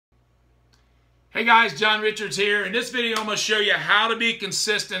Hey guys, John Richards here. In this video, I'm going to show you how to be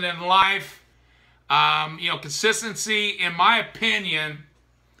consistent in life. Consistency, in my opinion,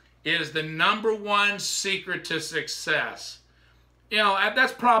 is the #1 secret to success.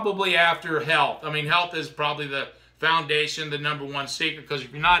 That's probably after health. I mean, health is probably the foundation, the #1 secret, because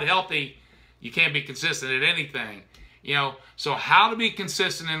if you're not healthy, you can't be consistent at anything. So how to be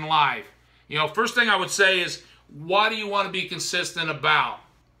consistent in life. First thing I would say is, what do you want to be consistent about?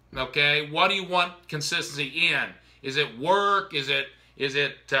 Okay, what do you want consistency in? Is it work? Is it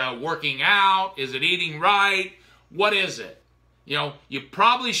working out? Is it eating right? What is it? You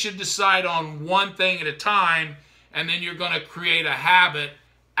probably should decide on one thing at a time, and then you're going to create a habit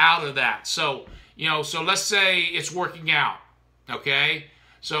out of that. So let's say it's working out. Okay,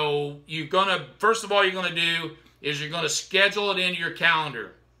 so first of all, you're going to do is you're going to schedule it into your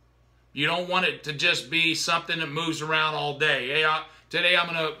calendar. You don't want it to just be something that moves around all day. Hey, today I'm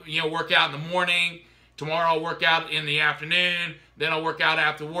going to work out in the morning. Tomorrow I'll work out in the afternoon. Then I'll work out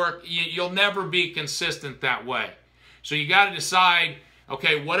after work. You'll never be consistent that way. So you got to decide,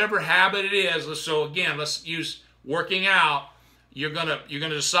 okay, whatever habit it is. So again, let's use working out. You're gonna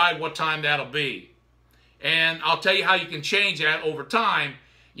decide what time that'll be, and I'll tell you how you can change that over time.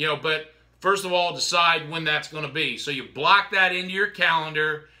 But first of all, decide when that's going to be. So you block that into your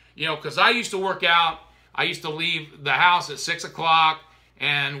calendar. Because I used to work out. I used to leave the house at 6 o'clock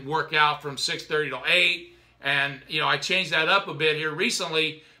and work out from 6:30 to 8. And, I changed that up a bit here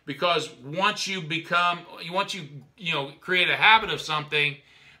recently, because once you create a habit of something,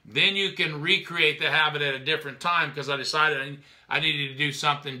 then you can recreate the habit at a different time, because I decided I needed to do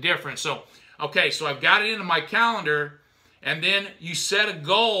something different. So, okay, so I've got it into my calendar, and then you set a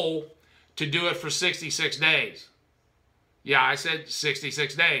goal to do it for 66 days. Yeah, I said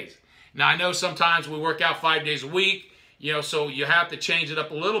 66 days. Now, I know sometimes we work out 5 days a week, so you have to change it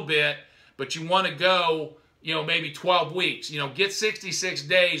up a little bit, but you want to go, maybe 12 weeks. Get 66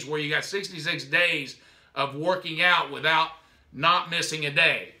 days where you got 66 days of working out without not missing a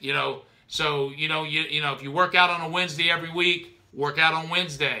day, So, if you work out on a Wednesday every week, work out on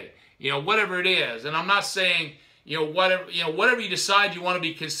Wednesday, whatever it is. And I'm not saying, whatever you decide you want to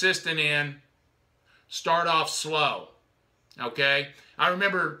be consistent in, start off slow. Okay, I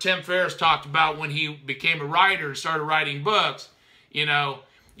remember Tim Ferriss talked about when he became a writer and started writing books. He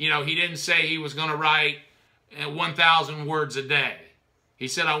didn't say he was going to write 1,000 words a day. He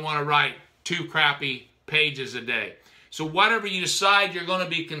said, I want to write 2 crappy pages a day. So whatever you decide you're going to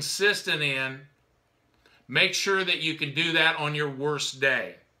be consistent in, make sure that you can do that on your worst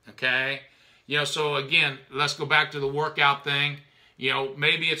day. Okay, so again, let's go back to the workout thing.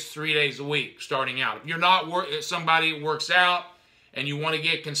 Maybe it's 3 days a week starting out. If you're not somebody who works out and you want to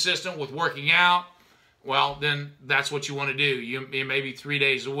get consistent with working out, well, then that's what you want to do. Maybe 3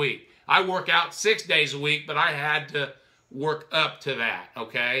 days a week. I work out 6 days a week, but I had to work up to that,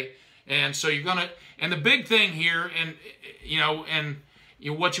 okay? And so and the big thing here,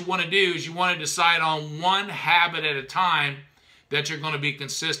 what you want to do is you want to decide on one habit at a time that you're going to be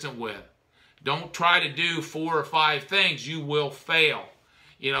consistent with. Don't try to do 4 or 5 things. You will fail.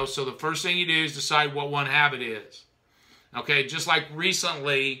 So the first thing you do is decide what one habit is. Okay, just like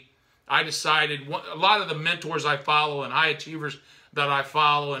recently, I decided, a lot of the mentors I follow and high achievers that I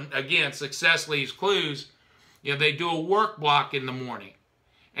follow, and again, Success Leaves Clues, they do a work block in the morning.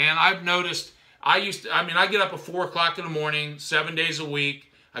 And I've noticed, I get up at 4 o'clock in the morning, 7 days a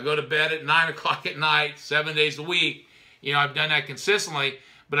week. I go to bed at 9 o'clock at night, 7 days a week. I've done that consistently.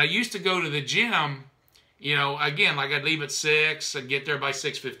 But I used to go to the gym, again, like I'd leave at 6, I'd get there by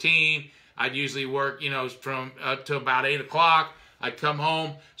 6:15. I'd usually work, from to about 8 o'clock. I'd come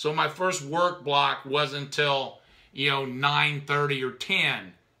home. So my first work block wasn't until, 9:30 or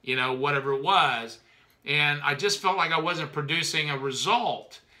 10, whatever it was. And I just felt like I wasn't producing a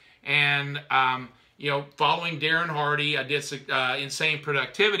result. And, following Darren Hardy, I did Insane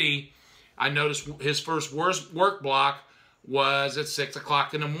Productivity. I noticed his first work block was at 6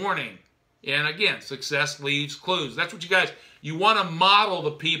 o'clock in the morning. And again, Success Leaves Clues. That's what you want to model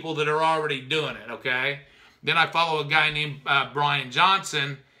the people that are already doing it, okay? Then I follow a guy named Brian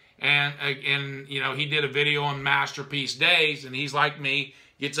Johnson, and he did a video on Masterpiece Days, and he's like me,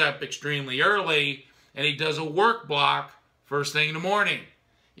 gets up extremely early, and he does a work block first thing in the morning.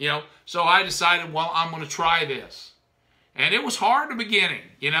 So I decided, well, I'm going to try this. And it was hard in the beginning.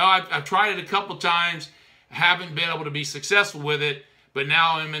 I've tried it a couple times, haven't been able to be successful with it, but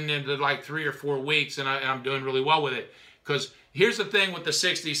now I'm into like 3 or 4 weeks, and I'm doing really well with it. Because here's the thing with the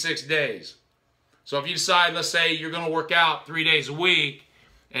 66 days. So if you decide, let's say you're going to work out 3 days a week,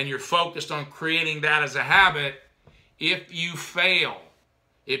 and you're focused on creating that as a habit, if you fail,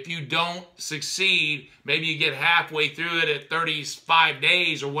 If you don't succeed, maybe you get halfway through it at 35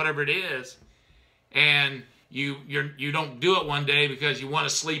 days or whatever it is, and you don't do it one day because you want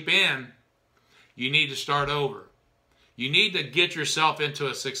to sleep in, you need to start over. You need to get yourself into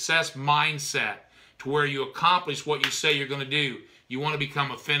a success mindset to where you accomplish what you say you're going to do. You want to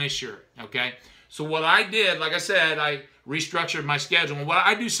become a finisher, okay? So what I did, like I said, I restructured my schedule. And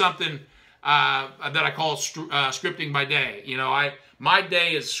I do something that I call scripting by day. You know, my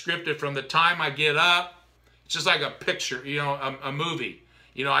day is scripted from the time I get up. It's just like a picture, you know, a movie.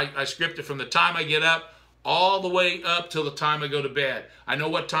 You know, I script it from the time I get up all the way up till the time I go to bed. I know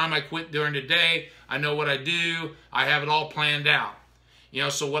what time I quit during the day. I know what I do. I have it all planned out. You know,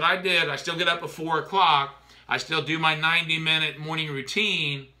 so what I did, I still get up at 4 o'clock. I still do my 90-minute morning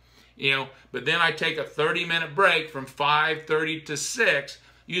routine, you know, but then I take a 30-minute break from 5:30 to 6,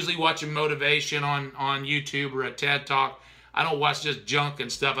 usually watching motivation on YouTube or a TED Talk. I don't watch just junk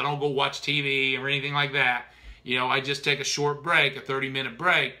and stuff. I don't go watch TV or anything like that. You know, I just take a short break, a 30-minute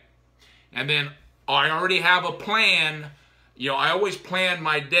break, and then I already have a plan. You know, I always plan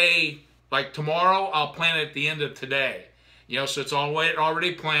my day, like tomorrow, I'll plan it at the end of today. You know, so it's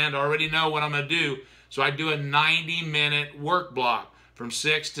already planned. I already know what I'm going to do. So I do a 90-minute work block from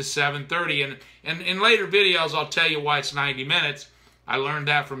 6 to 7:30. And in later videos, I'll tell you why it's 90 minutes. I learned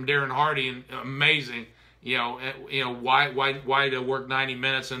that from Darren Hardy, and amazing. You know why to work 90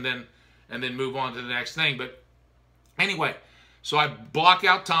 minutes and then move on to the next thing. But anyway, so I block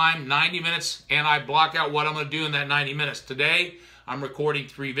out time, 90 minutes, and I block out what I'm going to do in that 90 minutes. Today, I'm recording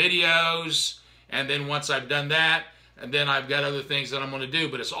 3 videos, and then once I've done that, and then I've got other things that I'm going to do,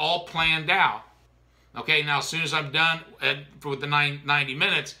 but it's all planned out. Okay, now as soon as I'm done with the 90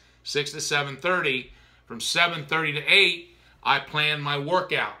 minutes, 6 to 7:30, from 7:30 to 8, I plan my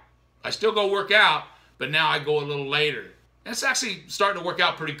workout. I still go work out, but now I go a little later. And it's actually starting to work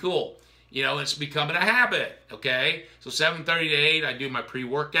out pretty cool. You know, it's becoming a habit, okay? So 7:30 to 8, I do my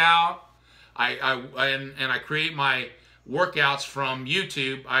pre-workout. I create my workouts from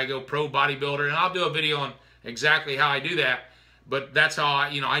YouTube. I go pro bodybuilder, and I'll do a video on exactly how I do that. But that's how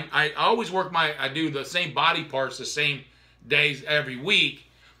I always work I do the same body parts the same days every week,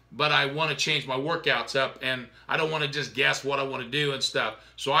 but I want to change my workouts up, and I don't want to just guess what I want to do and stuff.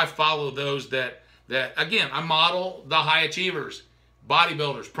 So I follow those that again, I model the high achievers,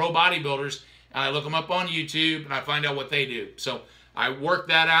 bodybuilders, pro bodybuilders, and I look them up on YouTube, and I find out what they do. So I work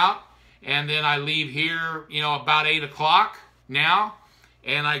that out, and then I leave here, you know, about 8 o'clock now,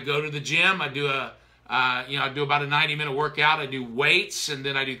 and I go to the gym. I do I do about a 90-minute workout. I do weights, and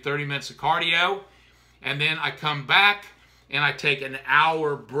then I do 30 minutes of cardio. And then I come back, and I take an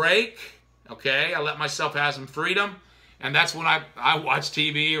hour break, okay? I let myself have some freedom. And that's when I watch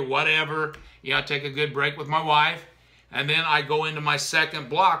TV or whatever. You know, I take a good break with my wife. And then I go into my second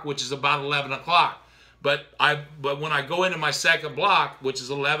block, which is about 11 o'clock. But when I go into my second block, which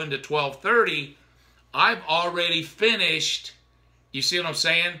is 11 to 12:30, I've already finished. You see what I'm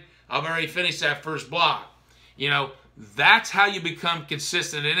saying? I've already finished that first block. You know, that's how you become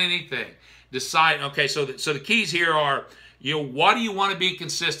consistent in anything. Decide, okay, so the keys here are, you know, what do you want to be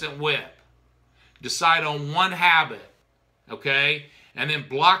consistent with? Decide on one habit, okay? And then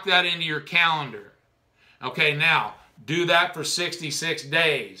block that into your calendar. Okay, now, do that for 66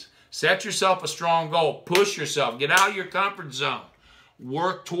 days. Set yourself a strong goal. Push yourself. Get out of your comfort zone.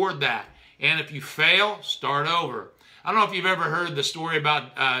 Work toward that. And if you fail, start over. I don't know if you've ever heard the story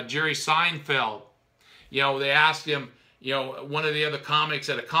about Jerry Seinfeld. You know, they asked him, you know, one of the other comics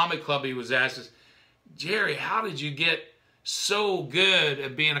at a comic club, he was asked, Jerry, how did you get so good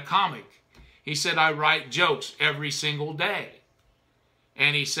at being a comic? He said, I write jokes every single day.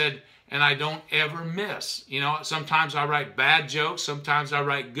 And he said, and I don't ever miss. You know, sometimes I write bad jokes, sometimes I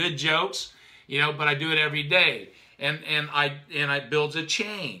write good jokes, you know, but I do it every day. And I build a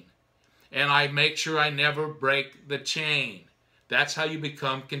chain. And I make sure I never break the chain. That's how you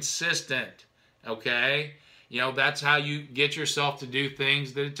become consistent, okay? You know, that's how you get yourself to do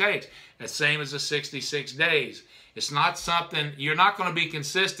things that it takes. The same as the 66 days. It's not something, you're not going to be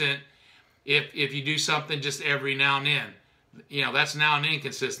consistent if you do something just every now and then. You know, that's now and then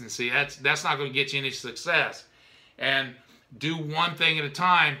consistency. That's not going to get you any success. And do one thing at a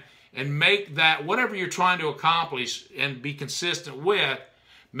time and make that, whatever you're trying to accomplish and be consistent with,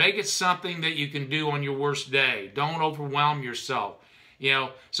 make it something that you can do on your worst day. Don't overwhelm yourself. You know,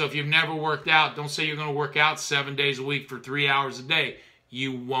 so if you've never worked out, don't say you're going to work out 7 days a week for 3 hours a day.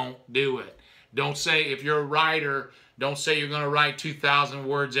 You won't do it. Don't say, if you're a writer, don't say you're going to write 2,000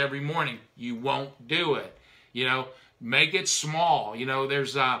 words every morning. You won't do it. You know, make it small. You know,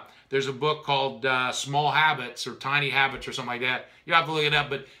 there's a book called Small Habits or Tiny Habits or something like that. You have to look it up.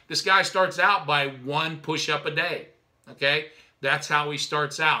 But this guy starts out by 1 push-up a day. Okay? That's how he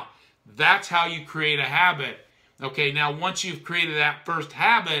starts out. That's how you create a habit. Okay, now once you've created that first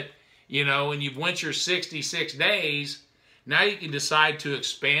habit, you know, and you've went your 66 days, now you can decide to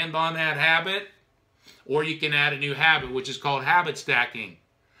expand on that habit, or you can add a new habit, which is called habit stacking.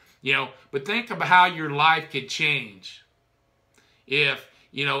 You know, but think about how your life could change if,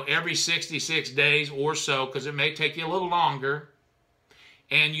 you know, every 66 days or so, because it may take you a little longer,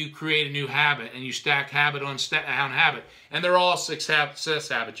 and you create a new habit, and you stack habit on habit. And they're all success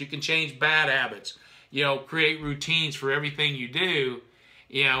habits. You can change bad habits, you know, create routines for everything you do.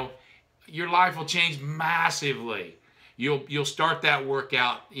 You know, your life will change massively. You'll start that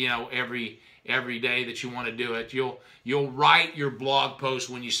workout, you know, every day that you want to do it. You'll write your blog post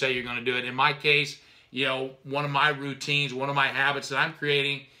when you say you're going to do it. In my case, you know, one of my routines, one of my habits that I'm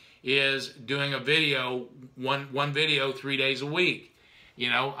creating is doing a video, one video 3 days a week. You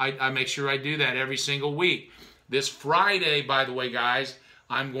know, I make sure I do that every single week. This Friday, by the way, guys,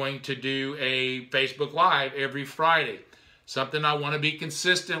 I'm going to do a Facebook Live every Friday. Something I want to be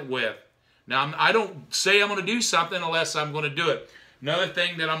consistent with. Now, I don't say I'm going to do something unless I'm going to do it. Another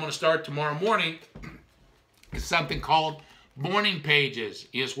thing that I'm going to start tomorrow morning is something called morning pages.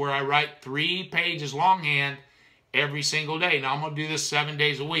 It's where I write 3 pages longhand every single day. Now, I'm going to do this 7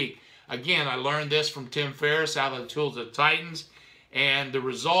 days a week. Again, I learned this from Tim Ferriss out of the Tools of the Titans. And the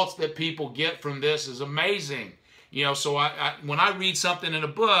results that people get from this is amazing. You know, so when I read something in a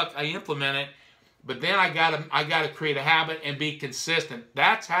book, I implement it. But then I gotta create a habit and be consistent.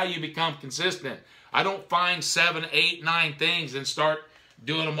 That's how you become consistent. I don't find 7, 8, 9 things and start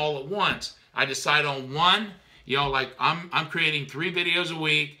doing them all at once. I decide on one. You know, like I'm creating 3 videos a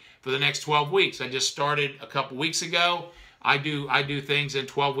week for the next 12 weeks. I just started a couple weeks ago. I do things in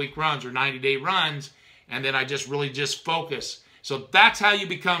 12-week runs or 90-day runs, and then I just really focus. So that's how you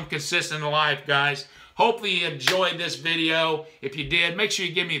become consistent in life, guys. Hopefully you enjoyed this video. If you did, make sure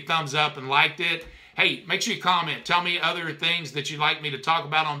you give me a thumbs up and liked it. Hey, make sure you comment. Tell me other things that you'd like me to talk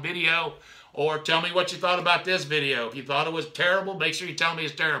about on video, or tell me what you thought about this video. If you thought it was terrible, make sure you tell me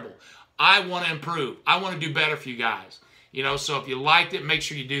it's terrible. I want to improve. I want to do better for you guys. You know, so if you liked it, make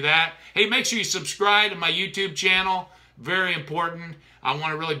sure you do that. Hey, make sure you subscribe to my YouTube channel. Very important. I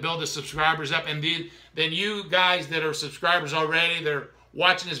want to really build the subscribers up. And then you guys that are subscribers already, that are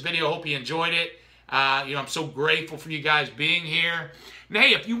watching this video, hope you enjoyed it. You know, I'm so grateful for you guys being here. And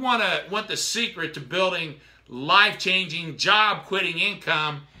hey, if you want the secret to building life-changing, job-quitting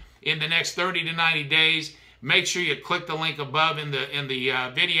income in the next 30 to 90 days, make sure you click the link above in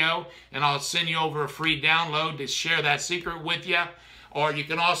the video, and I'll send you over a free download to share that secret with you. Or you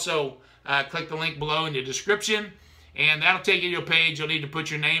can also click the link below in the description, and that'll take you to a page. You'll need to put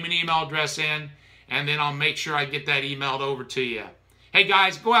your name and email address in, and then I'll make sure I get that emailed over to you. Hey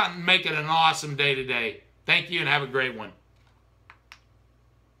guys, go out and make it an awesome day today. Thank you and have a great one.